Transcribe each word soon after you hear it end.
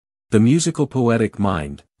The Musical-Poetic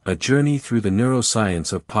Mind, A Journey Through the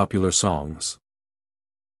Neuroscience of Popular Songs.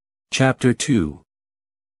 Chapter 2.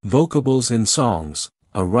 Vocables in Songs,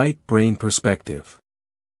 A Right Brain Perspective.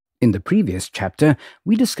 In the previous chapter,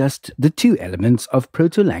 we discussed the two elements of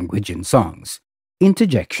proto-language in songs,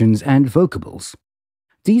 interjections and vocables.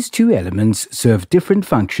 These two elements serve different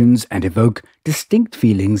functions and evoke distinct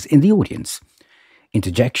feelings in the audience.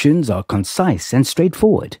 Interjections are concise and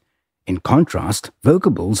straightforward. In contrast,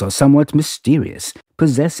 vocables are somewhat mysterious,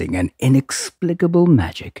 possessing an inexplicable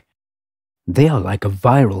magic. They are like a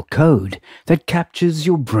viral code that captures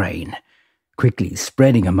your brain, quickly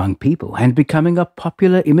spreading among people and becoming a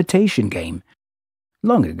popular imitation game.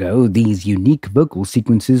 Long ago, these unique vocal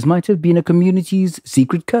sequences might have been a community's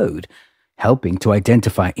secret code, helping to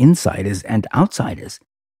identify insiders and outsiders.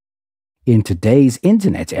 In today's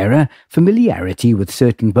internet era, familiarity with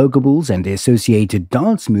certain vocables and the associated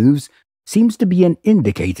dance moves seems to be an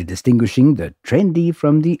indicator distinguishing the trendy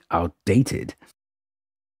from the outdated.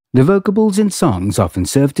 The vocables in songs often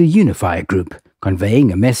serve to unify a group,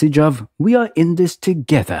 conveying a message of, "We are in this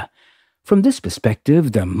together." From this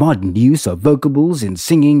perspective, the modern use of vocables in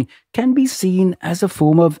singing can be seen as a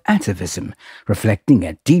form of atavism, reflecting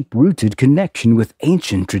a deep-rooted connection with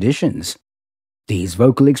ancient traditions. These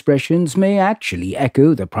vocal expressions may actually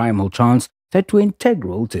echo the primal chants that were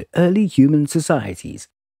integral to early human societies.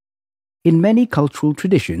 In many cultural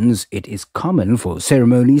traditions, it is common for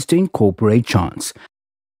ceremonies to incorporate chants.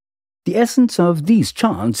 The essence of these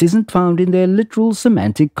chants isn't found in their literal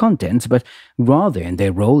semantic contents, but rather in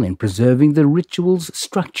their role in preserving the ritual's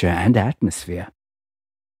structure and atmosphere.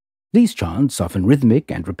 These chants, often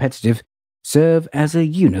rhythmic and repetitive, serve as a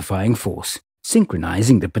unifying force,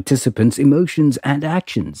 synchronizing the participants' emotions and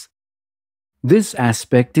actions. This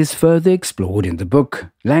aspect is further explored in the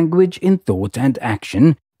book Language in Thought and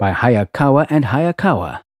Action by Hayakawa and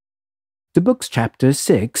Hayakawa. The book's chapter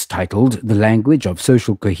 6, titled The Language of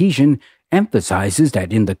Social Cohesion, emphasizes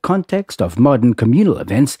that in the context of modern communal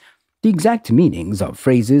events, the exact meanings of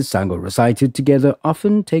phrases sung or recited together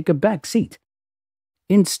often take a back seat.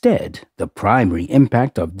 Instead, the primary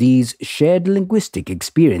impact of these shared linguistic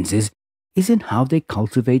experiences is in how they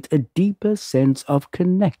cultivate a deeper sense of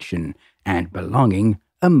connection and belonging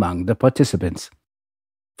among the participants.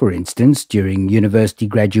 For instance, during university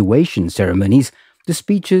graduation ceremonies, the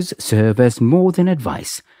speeches serve as more than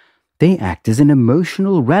advice. They act as an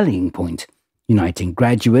emotional rallying point, uniting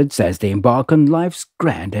graduates as they embark on life's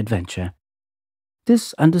grand adventure.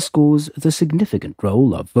 This underscores the significant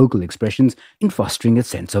role of vocal expressions in fostering a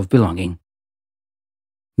sense of belonging.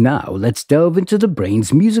 Now let's delve into the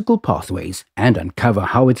brain's musical pathways and uncover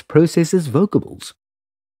how it processes vocables.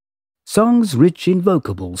 Songs rich in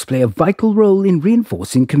vocables play a vital role in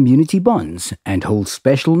reinforcing community bonds and hold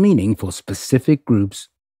special meaning for specific groups.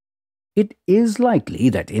 It is likely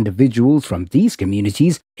that individuals from these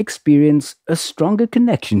communities experience a stronger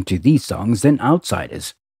connection to these songs than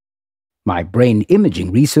outsiders. My brain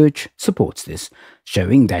imaging research supports this,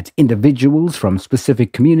 showing that individuals from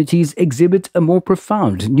specific communities exhibit a more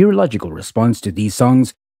profound neurological response to these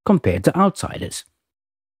songs compared to outsiders.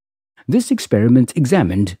 This experiment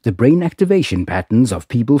examined the brain activation patterns of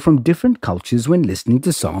people from different cultures when listening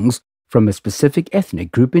to songs from a specific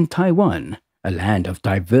ethnic group in Taiwan, a land of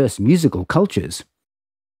diverse musical cultures.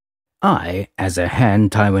 I, as a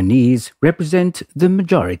Han Taiwanese, represent the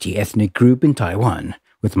majority ethnic group in Taiwan,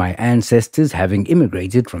 with my ancestors having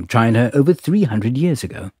immigrated from China over 300 years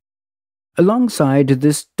ago. Alongside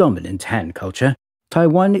this dominant Han culture,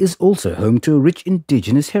 Taiwan is also home to a rich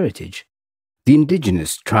indigenous heritage. The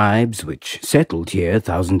indigenous tribes which settled here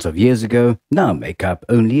thousands of years ago now make up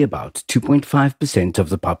only about 2.5% of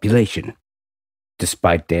the population.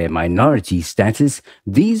 Despite their minority status,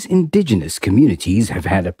 these indigenous communities have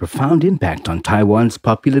had a profound impact on Taiwan's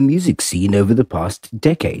popular music scene over the past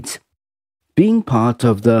decades. Being part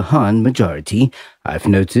of the Han majority, I've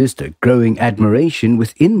noticed a growing admiration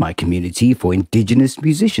within my community for indigenous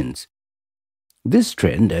musicians. This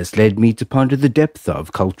trend has led me to ponder the depth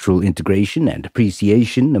of cultural integration and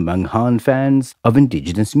appreciation among Han fans of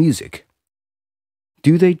indigenous music.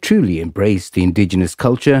 Do they truly embrace the indigenous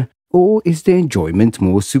culture, or is their enjoyment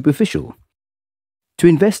more superficial? To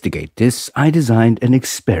investigate this, I designed an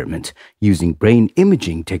experiment using brain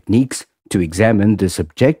imaging techniques to examine the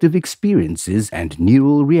subjective experiences and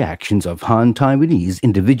neural reactions of Han Taiwanese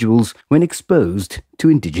individuals when exposed to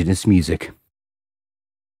indigenous music.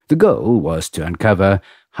 The goal was to uncover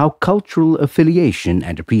how cultural affiliation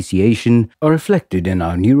and appreciation are reflected in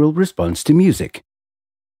our neural response to music.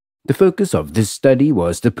 The focus of this study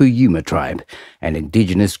was the Puyuma tribe, an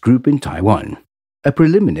indigenous group in Taiwan. A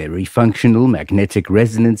preliminary functional magnetic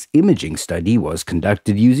resonance imaging study was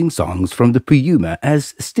conducted using songs from the Puyuma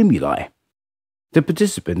as stimuli. The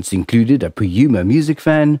participants included a Puyuma music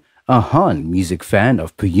fan, a Han music fan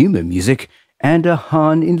of Puyuma music, and a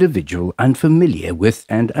Han individual unfamiliar with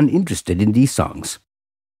and uninterested in these songs.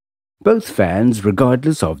 Both fans,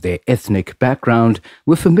 regardless of their ethnic background,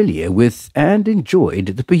 were familiar with and enjoyed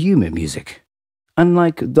the Puyuma music,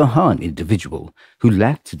 unlike the Han individual, who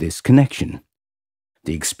lacked this connection.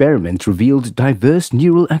 The experiment revealed diverse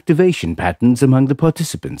neural activation patterns among the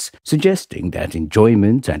participants, suggesting that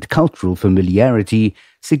enjoyment and cultural familiarity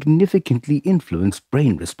significantly influence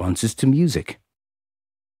brain responses to music.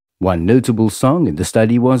 One notable song in the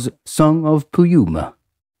study was Song of Puyuma,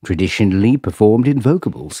 traditionally performed in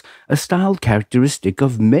vocables, a style characteristic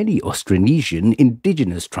of many Austronesian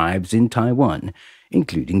indigenous tribes in Taiwan,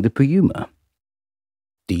 including the Puyuma.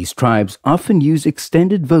 These tribes often use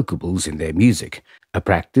extended vocables in their music, a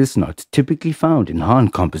practice not typically found in Han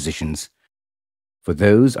compositions. For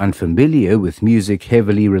those unfamiliar with music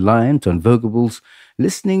heavily reliant on vocables,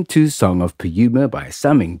 listening to Song of Puyuma by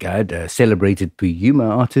Samingad, a celebrated Puyuma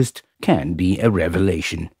artist, can be a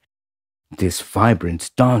revelation. This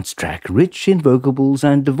vibrant dance track, rich in vocables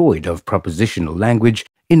and devoid of propositional language,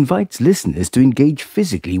 invites listeners to engage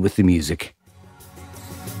physically with the music.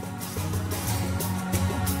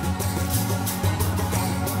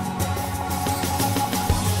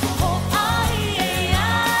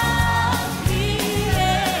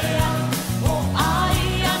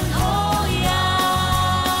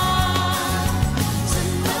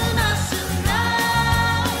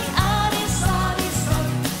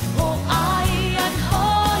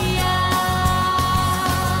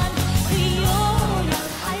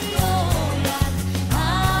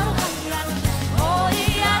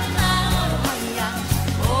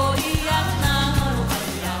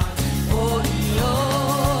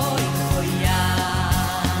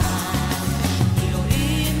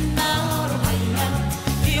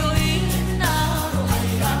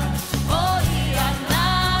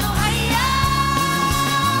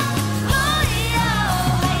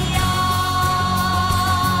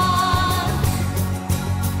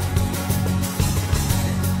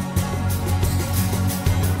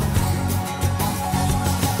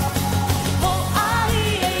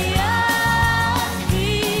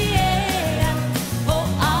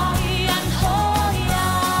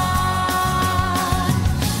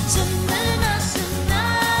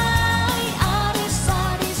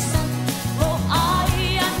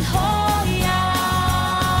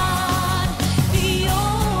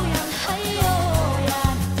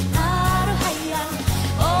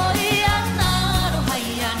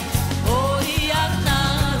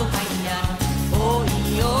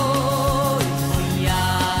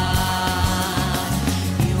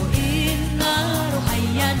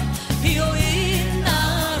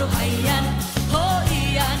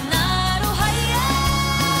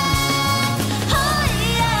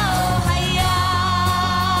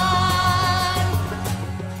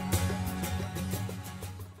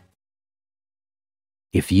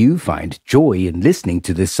 If you find joy in listening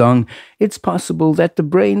to this song, it's possible that the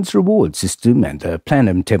brain's reward system and the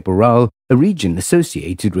planum temporal, a region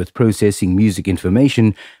associated with processing music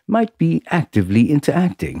information, might be actively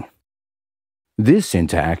interacting. This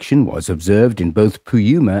interaction was observed in both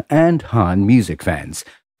Puyuma and Han music fans,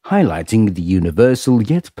 highlighting the universal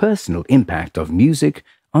yet personal impact of music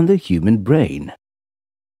on the human brain.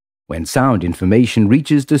 When sound information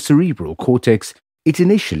reaches the cerebral cortex, it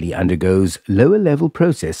initially undergoes lower-level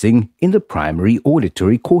processing in the primary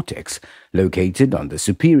auditory cortex, located on the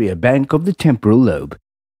superior bank of the temporal lobe.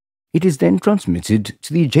 It is then transmitted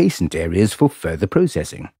to the adjacent areas for further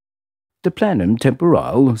processing. The planum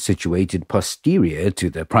temporal, situated posterior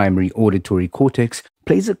to the primary auditory cortex,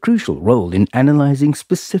 plays a crucial role in analyzing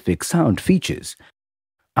specific sound features.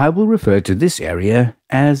 I will refer to this area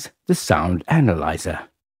as the sound analyzer.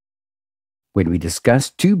 When we discuss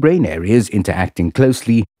two brain areas interacting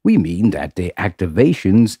closely, we mean that their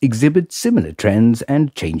activations exhibit similar trends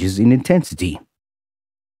and changes in intensity.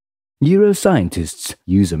 Neuroscientists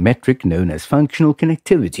use a metric known as functional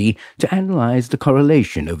connectivity to analyze the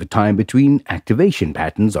correlation over time between activation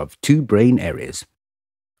patterns of two brain areas.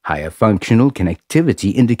 Higher functional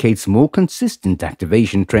connectivity indicates more consistent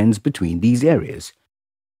activation trends between these areas.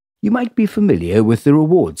 You might be familiar with the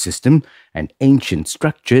reward system, an ancient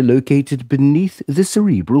structure located beneath the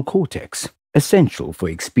cerebral cortex, essential for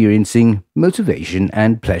experiencing motivation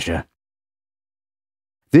and pleasure.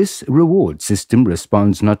 This reward system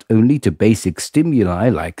responds not only to basic stimuli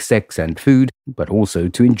like sex and food, but also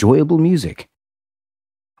to enjoyable music.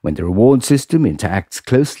 When the reward system interacts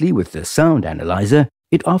closely with the sound analyzer,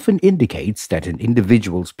 it often indicates that an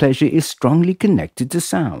individual's pleasure is strongly connected to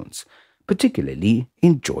sounds, particularly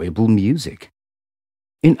enjoyable music.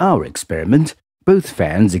 In our experiment, both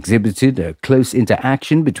fans exhibited a close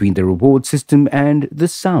interaction between the reward system and the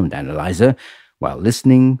sound analyzer while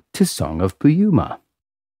listening to Song of Puyuma.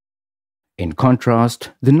 In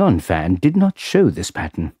contrast, the non-fan did not show this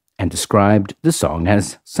pattern and described the song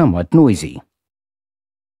as somewhat noisy.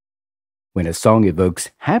 When a song evokes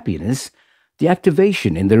happiness, the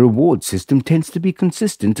activation in the reward system tends to be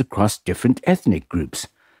consistent across different ethnic groups.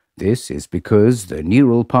 This is because the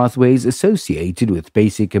neural pathways associated with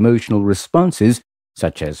basic emotional responses,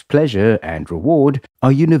 such as pleasure and reward,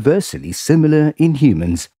 are universally similar in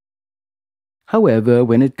humans. However,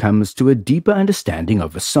 when it comes to a deeper understanding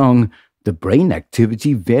of a song, the brain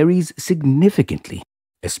activity varies significantly,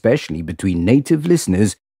 especially between native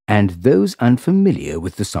listeners and those unfamiliar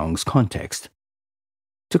with the song's context.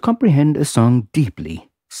 To comprehend a song deeply,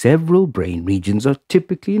 several brain regions are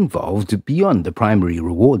typically involved beyond the primary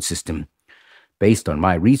reward system. Based on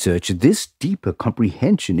my research, this deeper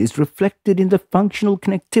comprehension is reflected in the functional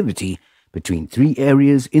connectivity between three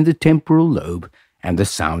areas in the temporal lobe and the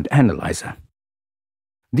sound analyzer.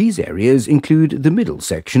 These areas include the middle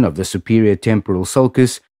section of the superior temporal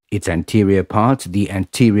sulcus, its anterior part, the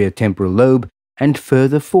anterior temporal lobe, and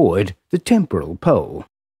further forward, the temporal pole.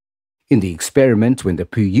 In the experiment, when the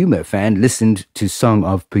Puyuma fan listened to Song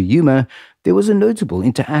of Puyuma, there was a notable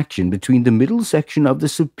interaction between the middle section of the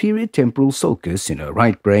superior temporal sulcus in her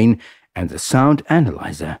right brain and the sound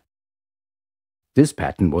analyzer. This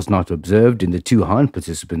pattern was not observed in the two Han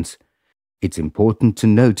participants. It's important to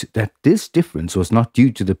note that this difference was not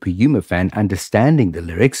due to the Puyuma fan understanding the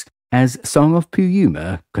lyrics, as Song of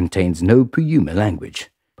Puyuma contains no Puyuma language,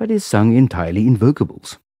 but is sung entirely in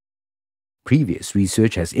vocables. Previous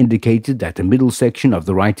research has indicated that the middle section of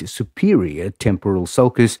the right superior temporal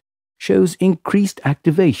sulcus shows increased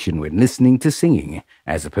activation when listening to singing,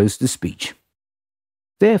 as opposed to speech.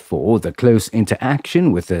 Therefore, the close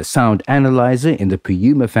interaction with the sound analyzer in the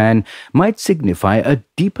Puyuma fan might signify a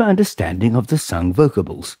deeper understanding of the sung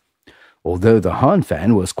vocables. Although the Han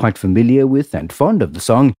fan was quite familiar with and fond of the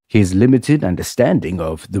song, his limited understanding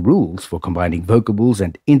of the rules for combining vocables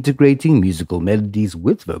and integrating musical melodies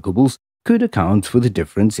with vocables could account for the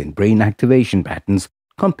difference in brain activation patterns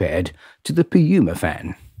compared to the Puyuma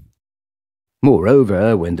fan.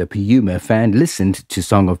 Moreover, when the Puyuma fan listened to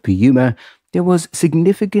Song of Puyuma, there was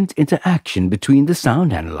significant interaction between the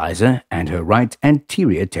sound analyzer and her right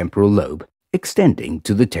anterior temporal lobe, extending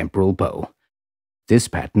to the temporal pole. This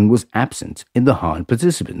pattern was absent in the Han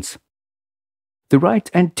participants. The right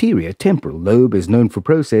anterior temporal lobe is known for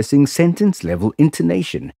processing sentence-level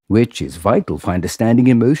intonation, which is vital for understanding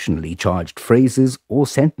emotionally charged phrases or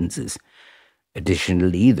sentences.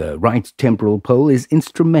 Additionally, the right temporal pole is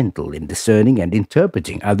instrumental in discerning and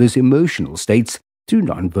interpreting others' emotional states through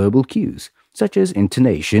nonverbal cues, such as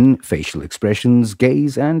intonation, facial expressions,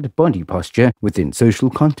 gaze, and body posture within social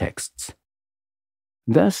contexts.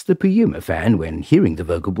 Thus, the Puyuma fan, when hearing the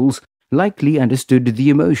vocables, likely understood the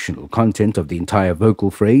emotional content of the entire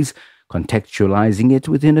vocal phrase, contextualizing it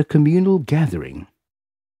within a communal gathering.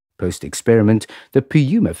 Post-experiment, the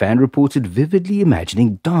Puyuma fan reported vividly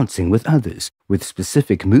imagining dancing with others, with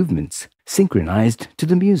specific movements, synchronized to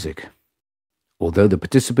the music. Although the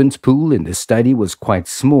participants' pool in this study was quite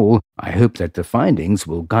small, I hope that the findings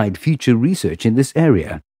will guide future research in this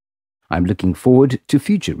area. I'm looking forward to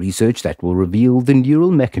future research that will reveal the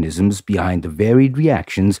neural mechanisms behind the varied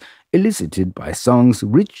reactions elicited by songs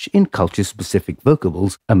rich in culture-specific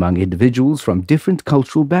vocables among individuals from different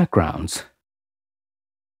cultural backgrounds.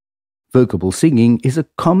 Vocable singing is a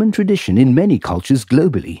common tradition in many cultures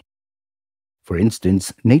globally. For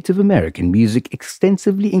instance, Native American music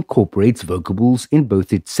extensively incorporates vocables in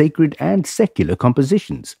both its sacred and secular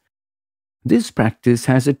compositions. This practice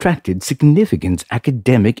has attracted significant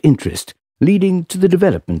academic interest, leading to the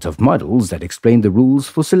development of models that explain the rules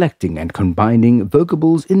for selecting and combining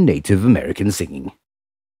vocables in Native American singing.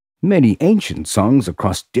 Many ancient songs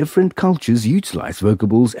across different cultures utilize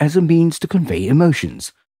vocables as a means to convey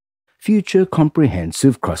emotions. Future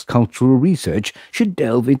comprehensive cross-cultural research should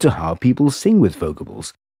delve into how people sing with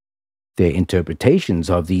vocables, their interpretations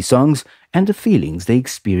of these songs, and the feelings they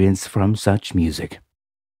experience from such music.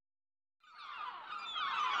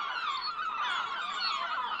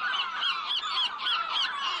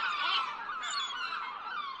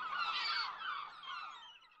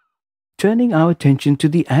 Turning our attention to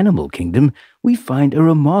the animal kingdom, we find a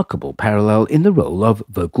remarkable parallel in the role of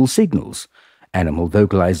vocal signals. Animal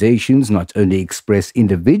vocalizations not only express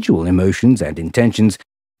individual emotions and intentions,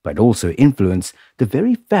 but also influence the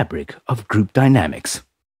very fabric of group dynamics.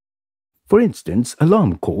 For instance,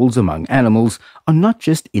 alarm calls among animals are not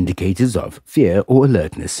just indicators of fear or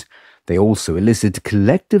alertness. They also elicit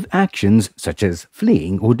collective actions such as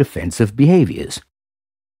fleeing or defensive behaviors.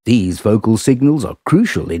 These vocal signals are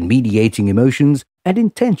crucial in mediating emotions and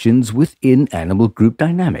intentions within animal group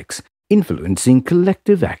dynamics, influencing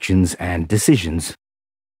collective actions and decisions.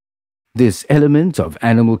 This element of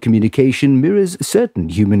animal communication mirrors certain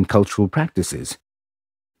human cultural practices.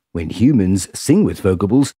 When humans sing with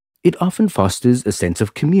vocables, it often fosters a sense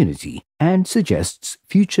of community and suggests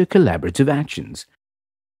future collaborative actions.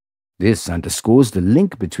 This underscores the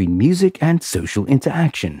link between music and social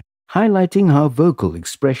interaction, highlighting how vocal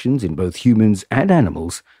expressions in both humans and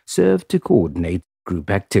animals serve to coordinate group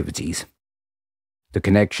activities. The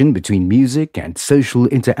connection between music and social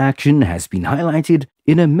interaction has been highlighted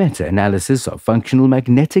in a meta-analysis of functional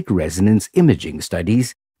magnetic resonance imaging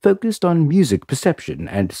studies focused on music perception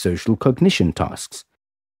and social cognition tasks.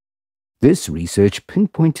 This research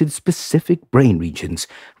pinpointed specific brain regions,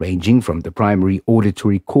 ranging from the primary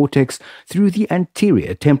auditory cortex through the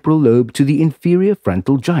anterior temporal lobe to the inferior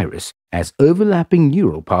frontal gyrus, as overlapping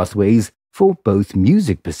neural pathways for both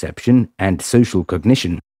music perception and social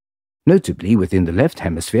cognition. Notably, within the left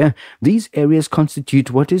hemisphere, these areas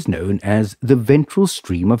constitute what is known as the ventral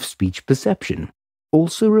stream of speech perception,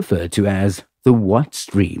 also referred to as the what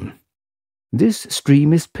stream. This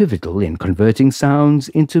stream is pivotal in converting sounds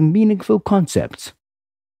into meaningful concepts.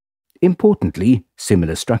 Importantly,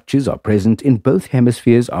 similar structures are present in both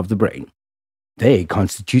hemispheres of the brain. They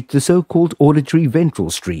constitute the so-called auditory ventral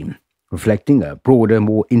stream, reflecting a broader,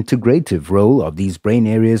 more integrative role of these brain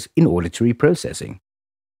areas in auditory processing.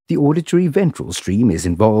 The auditory ventral stream is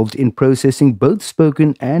involved in processing both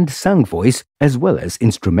spoken and sung voice, as well as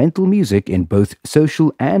instrumental music in both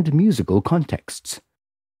social and musical contexts.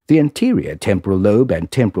 The anterior temporal lobe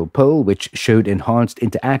and temporal pole, which showed enhanced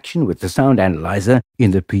interaction with the sound analyzer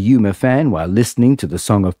in the Puyuma fan while listening to the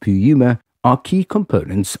song of Puyuma, are key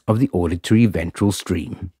components of the auditory ventral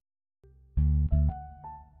stream.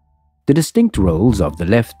 The distinct roles of the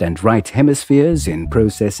left and right hemispheres in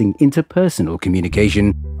processing interpersonal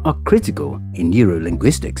communication are critical in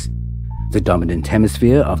neurolinguistics. The dominant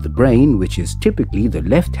hemisphere of the brain, which is typically the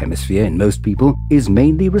left hemisphere in most people, is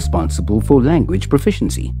mainly responsible for language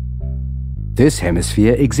proficiency. This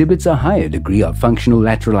hemisphere exhibits a higher degree of functional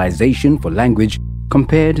lateralization for language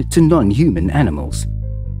compared to non-human animals.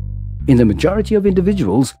 In the majority of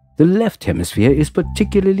individuals, the left hemisphere is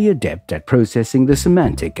particularly adept at processing the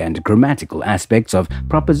semantic and grammatical aspects of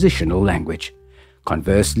propositional language.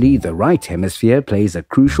 Conversely, the right hemisphere plays a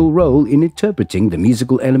crucial role in interpreting the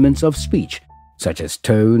musical elements of speech, such as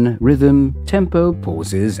tone, rhythm, tempo,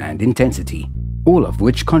 pauses, and intensity, all of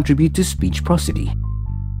which contribute to speech prosody.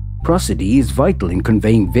 Prosody is vital in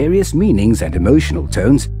conveying various meanings and emotional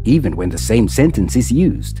tones, even when the same sentence is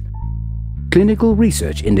used. Clinical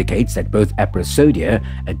research indicates that both aprosodia,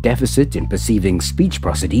 a deficit in perceiving speech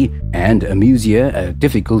prosody, and amusia, a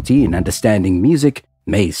difficulty in understanding music,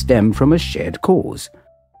 may stem from a shared cause.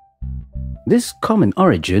 This common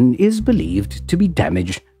origin is believed to be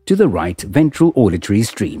damage to the right ventral auditory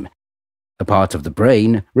stream, a part of the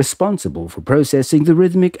brain responsible for processing the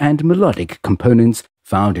rhythmic and melodic components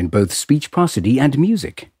found in both speech prosody and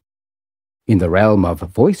music. In the realm of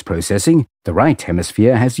voice processing, the right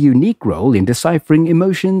hemisphere has a unique role in deciphering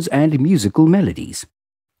emotions and musical melodies.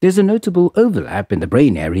 There's a notable overlap in the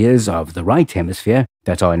brain areas of the right hemisphere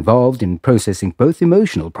that are involved in processing both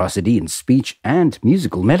emotional prosody in speech and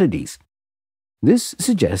musical melodies. This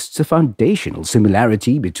suggests a foundational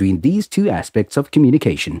similarity between these two aspects of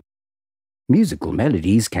communication. Musical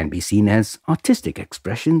melodies can be seen as artistic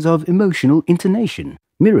expressions of emotional intonation,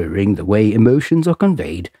 mirroring the way emotions are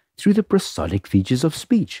conveyed through the prosodic features of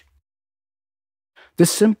speech. The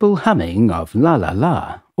simple humming of la la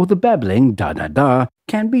la or the babbling da da da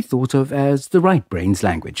can be thought of as the right brain's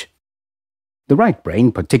language. The right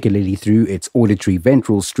brain, particularly through its auditory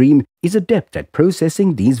ventral stream, is adept at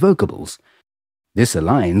processing these vocables. This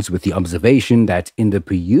aligns with the observation that in the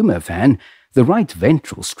Puyuma fan, the right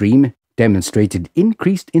ventral stream demonstrated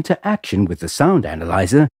increased interaction with the sound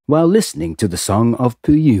analyzer while listening to the song of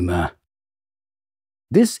Puyuma.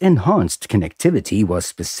 This enhanced connectivity was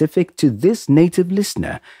specific to this native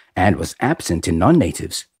listener and was absent in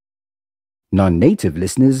non-natives. Non-native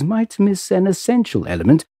listeners might miss an essential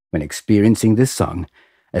element when experiencing this song,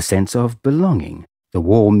 a sense of belonging, the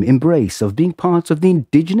warm embrace of being part of the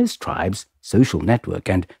indigenous tribe's social network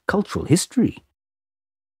and cultural history.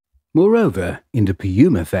 Moreover, in the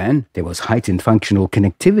Puyuma fan, there was heightened functional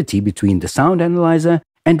connectivity between the sound analyzer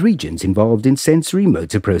and regions involved in sensory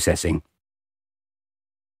motor processing.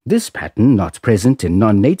 This pattern, not present in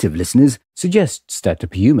non-native listeners, suggests that a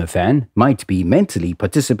Puyuma fan might be mentally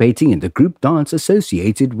participating in the group dance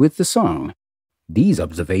associated with the song. These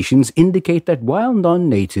observations indicate that while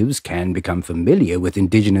non-natives can become familiar with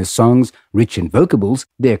indigenous songs rich in vocables,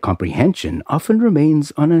 their comprehension often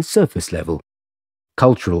remains on a surface level.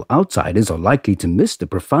 Cultural outsiders are likely to miss the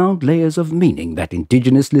profound layers of meaning that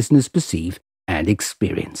indigenous listeners perceive and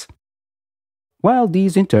experience. While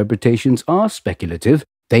these interpretations are speculative,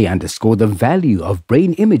 they underscore the value of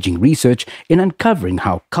brain imaging research in uncovering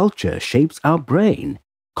how culture shapes our brain,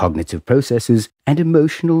 cognitive processes, and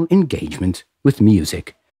emotional engagement with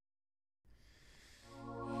music.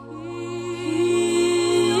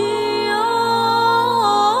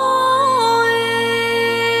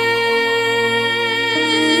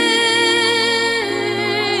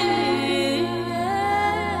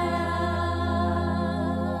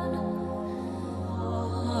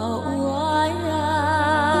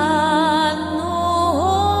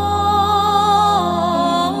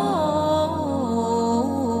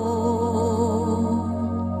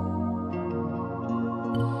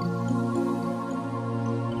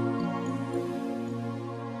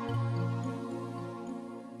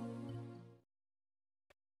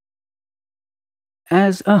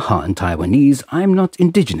 As a Han Taiwanese, I am not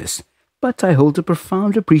indigenous, but I hold a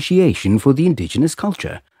profound appreciation for the indigenous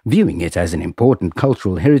culture, viewing it as an important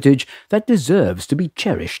cultural heritage that deserves to be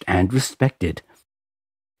cherished and respected.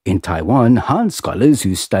 In Taiwan, Han scholars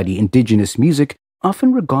who study indigenous music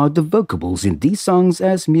often regard the vocables in these songs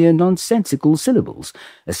as mere nonsensical syllables,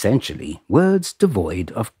 essentially words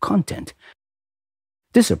devoid of content.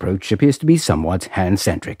 This approach appears to be somewhat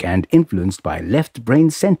Han-centric and influenced by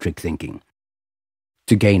left-brain-centric thinking.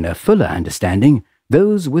 To gain a fuller understanding,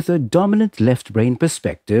 those with a dominant left-brain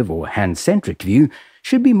perspective or Han-centric view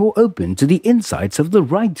should be more open to the insights of the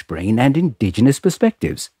right brain and indigenous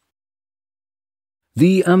perspectives.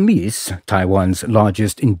 The Amis, Taiwan's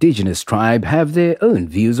largest indigenous tribe, have their own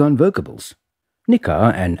views on vocables.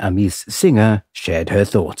 Nika, an Amis singer, shared her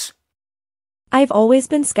thoughts. I've always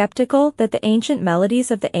been skeptical that the ancient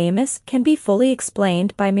melodies of the Amis can be fully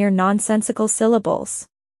explained by mere nonsensical syllables.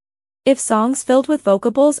 If songs filled with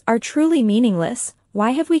vocables are truly meaningless,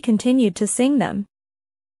 why have we continued to sing them?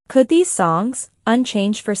 Could these songs,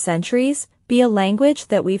 unchanged for centuries, be a language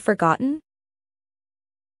that we've forgotten?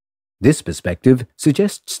 This perspective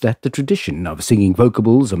suggests that the tradition of singing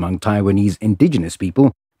vocables among Taiwanese indigenous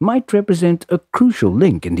people might represent a crucial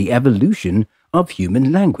link in the evolution of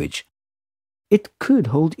human language. It could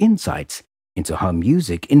hold insights into how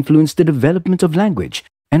music influenced the development of language,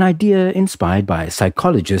 an idea inspired by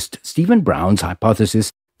psychologist Stephen Brown's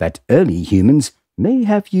hypothesis that early humans may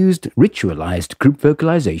have used ritualized group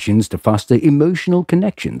vocalizations to foster emotional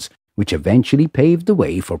connections, which eventually paved the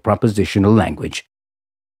way for propositional language.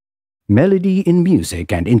 Melody in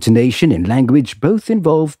music and intonation in language both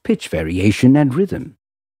involve pitch variation and rhythm.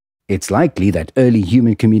 It's likely that early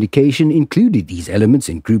human communication included these elements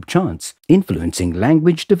in group chants, influencing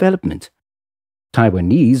language development.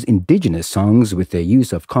 Taiwanese indigenous songs with their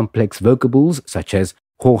use of complex vocables such as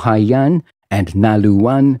Ho-Hai-Yan and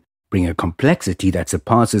Na-Lu-Wan bring a complexity that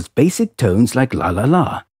surpasses basic tones like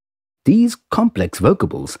la-la-la. These complex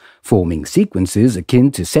vocables, forming sequences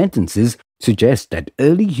akin to sentences, suggest that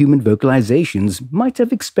early human vocalizations might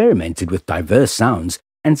have experimented with diverse sounds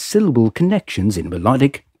and syllable connections in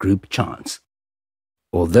melodic group chants.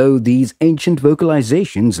 Although these ancient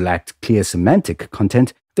vocalizations lacked clear semantic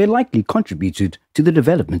content, they likely contributed to the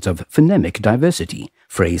development of phonemic diversity,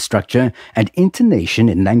 phrase structure, and intonation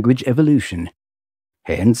in language evolution.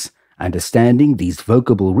 Hence, understanding these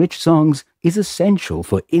vocable-rich songs is essential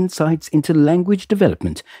for insights into language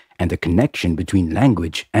development and the connection between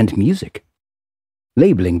language and music.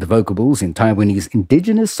 Labeling the vocables in Taiwanese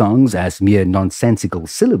indigenous songs as mere nonsensical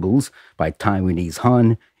syllables by Taiwanese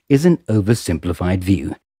Han is an oversimplified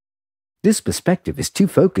view. This perspective is too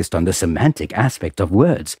focused on the semantic aspect of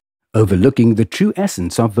words, overlooking the true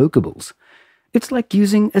essence of vocables. It's like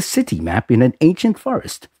using a city map in an ancient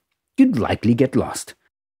forest. You'd likely get lost.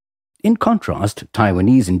 In contrast,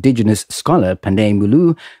 Taiwanese indigenous scholar Panay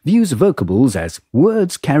Mulu views vocables as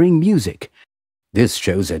words carrying music. This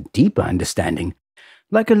shows a deeper understanding,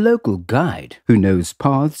 like a local guide who knows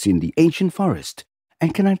paths in the ancient forest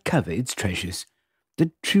and can uncover its treasures,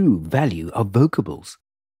 the true value of vocables.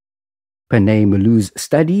 Panay Mulu's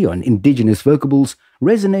study on indigenous vocables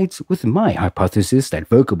resonates with my hypothesis that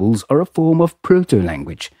vocables are a form of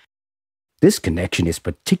proto-language. This connection is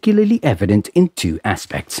particularly evident in two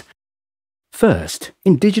aspects. First,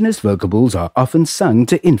 indigenous vocables are often sung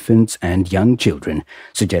to infants and young children,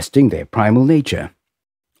 suggesting their primal nature.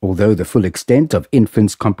 Although the full extent of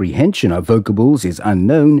infants' comprehension of vocables is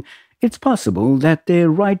unknown, it's possible that their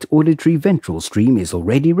right auditory ventral stream is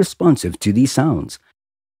already responsive to these sounds.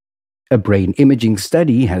 A brain imaging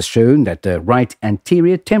study has shown that the right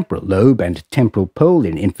anterior temporal lobe and temporal pole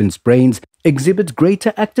in infants' brains exhibit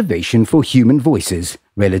greater activation for human voices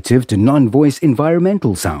relative to non-voice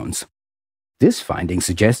environmental sounds. This finding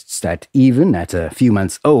suggests that even at a few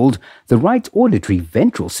months old, the right auditory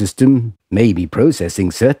ventral system may be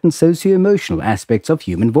processing certain socio-emotional aspects of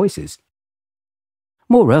human voices.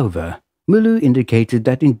 Moreover, Mulu indicated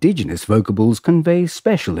that indigenous vocables convey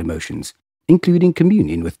special emotions, including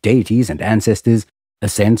communion with deities and ancestors, a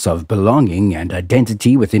sense of belonging and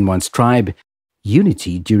identity within one's tribe,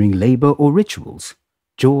 unity during labor or rituals,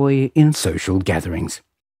 joy in social gatherings.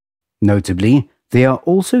 Notably, they are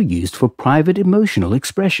also used for private emotional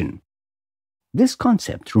expression. This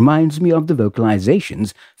concept reminds me of the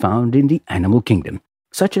vocalizations found in the animal kingdom,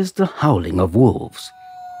 such as the howling of wolves.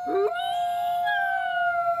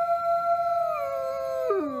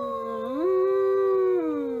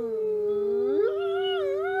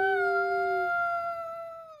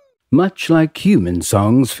 Much like human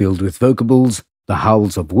songs filled with vocables, the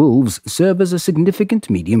howls of wolves serve as a significant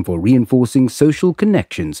medium for reinforcing social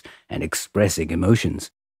connections and expressing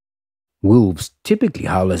emotions. Wolves typically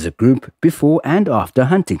howl as a group before and after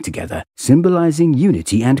hunting together, symbolizing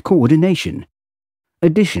unity and coordination.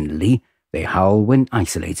 Additionally, they howl when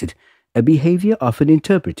isolated, a behavior often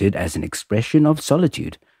interpreted as an expression of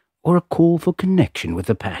solitude or a call for connection with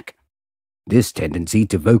the pack. This tendency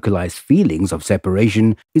to vocalize feelings of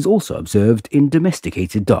separation is also observed in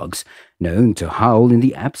domesticated dogs, known to howl in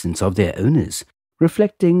the absence of their owners,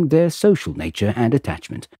 reflecting their social nature and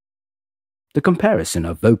attachment. The comparison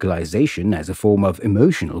of vocalization as a form of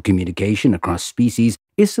emotional communication across species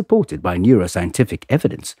is supported by neuroscientific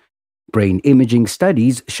evidence. Brain imaging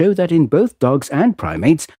studies show that in both dogs and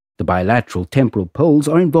primates, the bilateral temporal poles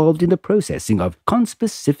are involved in the processing of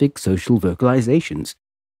conspecific social vocalizations.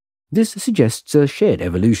 This suggests a shared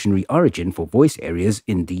evolutionary origin for voice areas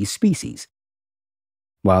in these species.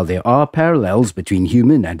 While there are parallels between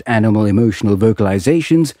human and animal emotional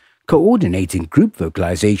vocalizations, coordinating group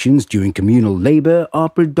vocalizations during communal labor are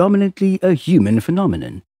predominantly a human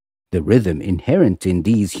phenomenon. The rhythm inherent in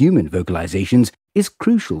these human vocalizations is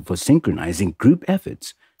crucial for synchronizing group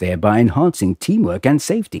efforts, thereby enhancing teamwork and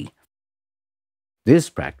safety.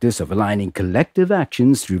 This practice of aligning collective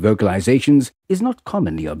actions through vocalizations is not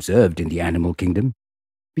commonly observed in the animal kingdom.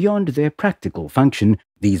 Beyond their practical function,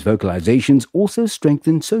 these vocalizations also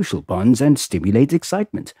strengthen social bonds and stimulate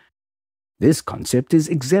excitement. This concept is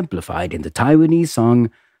exemplified in the Taiwanese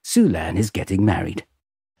song, Sulan is Getting Married.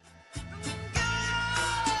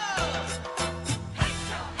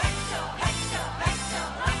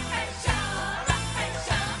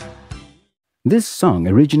 This song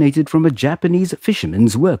originated from a Japanese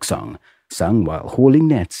fisherman's work song, sung while hauling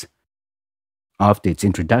nets. After its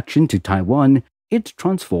introduction to Taiwan, it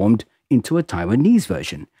transformed into a Taiwanese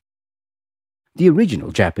version. The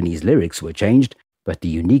original Japanese lyrics were changed, but the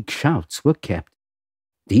unique shouts were kept.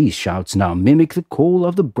 These shouts now mimic the call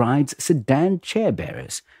of the bride's sedan chair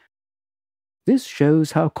bearers. This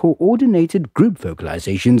shows how coordinated group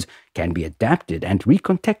vocalizations can be adapted and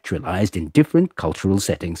recontextualized in different cultural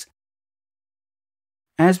settings.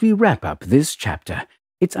 As we wrap up this chapter,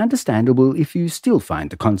 it's understandable if you still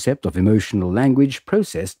find the concept of emotional language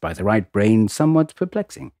processed by the right brain somewhat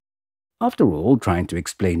perplexing. After all, trying to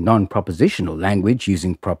explain non-propositional language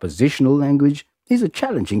using propositional language is a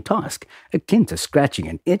challenging task, akin to scratching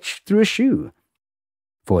an itch through a shoe.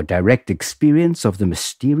 For a direct experience of the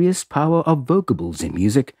mysterious power of vocables in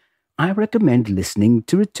music, I recommend listening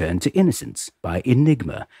to Return to Innocence by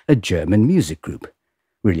Enigma, a German music group.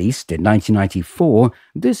 Released in 1994,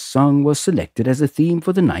 this song was selected as a theme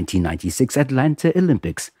for the 1996 Atlanta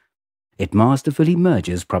Olympics. It masterfully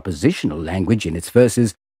merges propositional language in its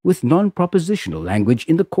verses with non-propositional language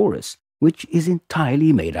in the chorus, which is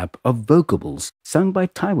entirely made up of vocables sung by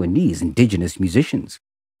Taiwanese indigenous musicians.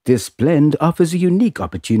 This blend offers a unique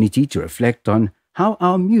opportunity to reflect on how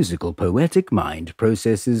our musical poetic mind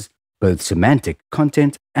processes both semantic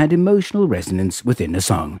content and emotional resonance within a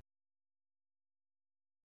song.